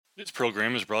This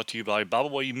program is brought to you by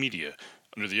Bible Way Media,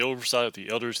 under the oversight of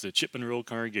the elders of the Chipman Road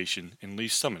Congregation in Lee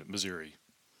Summit, Missouri.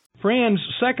 Friends,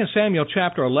 2 Samuel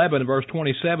chapter 11, verse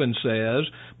 27 says,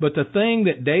 "But the thing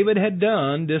that David had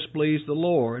done displeased the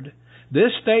Lord."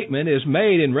 This statement is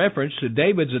made in reference to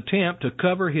David's attempt to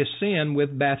cover his sin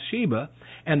with Bathsheba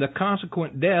and the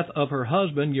consequent death of her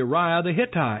husband Uriah the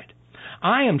Hittite.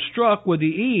 I am struck with the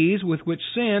ease with which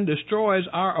sin destroys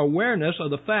our awareness of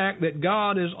the fact that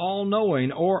God is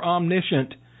all-knowing or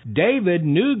omniscient. David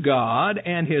knew God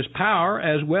and His power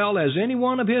as well as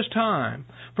anyone of his time.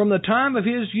 From the time of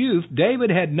his youth, David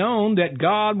had known that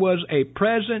God was a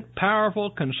present,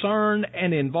 powerful, concerned,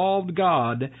 and involved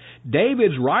God.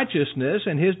 David's righteousness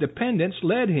and his dependence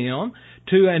led him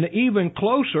to an even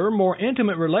closer, more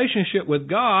intimate relationship with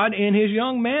God in his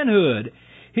young manhood.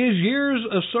 His years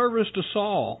of service to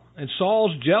Saul and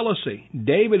Saul's jealousy,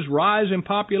 David's rise in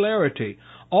popularity,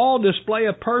 all display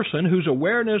a person whose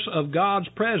awareness of God's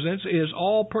presence is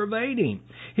all-pervading.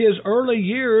 His early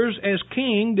years as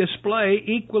king display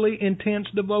equally intense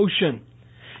devotion.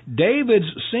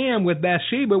 David's sin with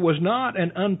Bathsheba was not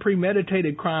an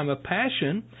unpremeditated crime of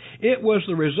passion. It was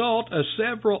the result of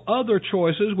several other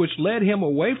choices which led him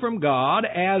away from God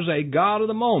as a God of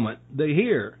the moment, the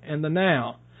here and the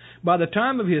now. By the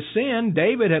time of his sin,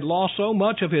 David had lost so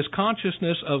much of his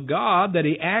consciousness of God that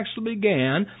he actually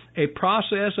began a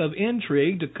process of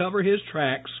intrigue to cover his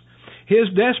tracks. His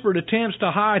desperate attempts to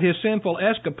hide his sinful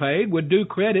escapade would do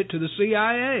credit to the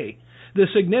CIA. The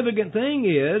significant thing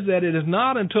is that it is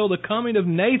not until the coming of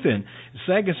Nathan,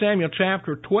 2 Samuel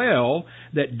chapter 12,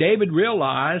 that David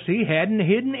realized he hadn't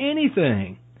hidden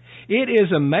anything. It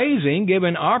is amazing,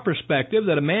 given our perspective,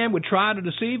 that a man would try to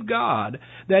deceive God,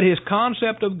 that his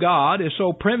concept of God is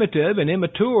so primitive and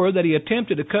immature that he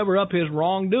attempted to cover up his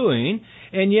wrongdoing,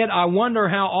 and yet I wonder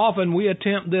how often we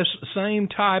attempt this same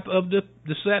type of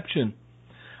deception.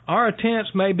 Our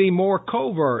attempts may be more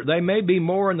covert. They may be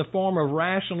more in the form of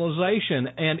rationalization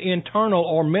and internal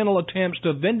or mental attempts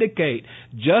to vindicate,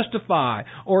 justify,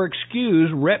 or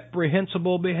excuse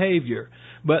reprehensible behavior.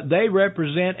 But they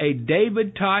represent a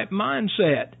David-type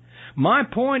mindset. My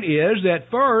point is that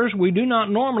first, we do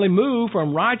not normally move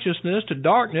from righteousness to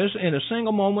darkness in a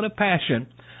single moment of passion.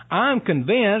 I am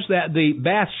convinced that the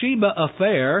Bathsheba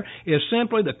affair is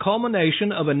simply the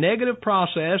culmination of a negative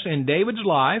process in David's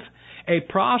life, a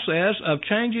process of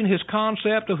changing his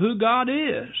concept of who God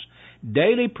is.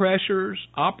 Daily pressures,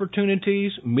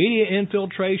 opportunities, media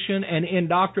infiltration, and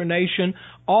indoctrination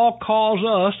all cause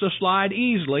us to slide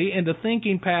easily into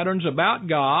thinking patterns about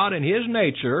God and His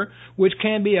nature, which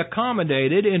can be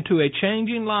accommodated into a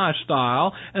changing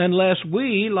lifestyle unless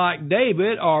we, like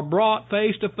David, are brought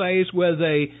face to face with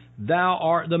a "thou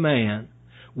art the man."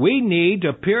 We need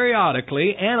to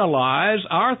periodically analyze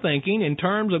our thinking in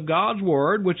terms of God's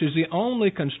Word, which is the only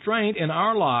constraint in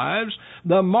our lives,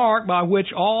 the mark by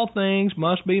which all things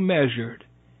must be measured.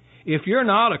 If you're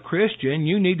not a Christian,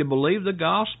 you need to believe the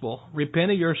gospel,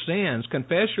 repent of your sins,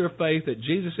 confess your faith that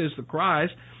Jesus is the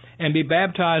Christ, and be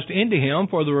baptized into Him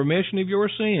for the remission of your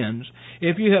sins.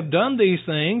 If you have done these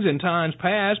things in times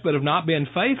past but have not been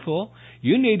faithful,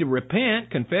 you need to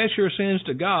repent, confess your sins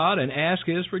to God, and ask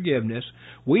His forgiveness.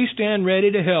 We stand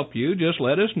ready to help you. Just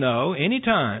let us know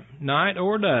anytime, night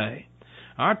or day.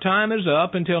 Our time is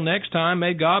up. Until next time,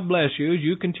 may God bless you as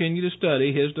you continue to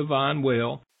study His divine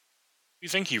will. We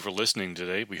thank you for listening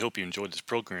today. We hope you enjoyed this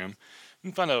program.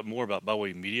 You can find out more about Bible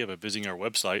Way Media by visiting our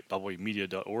website,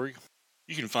 BibleWayMedia.org.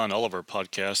 You can find all of our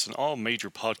podcasts on all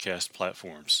major podcast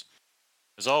platforms.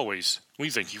 As always, we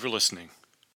thank you for listening.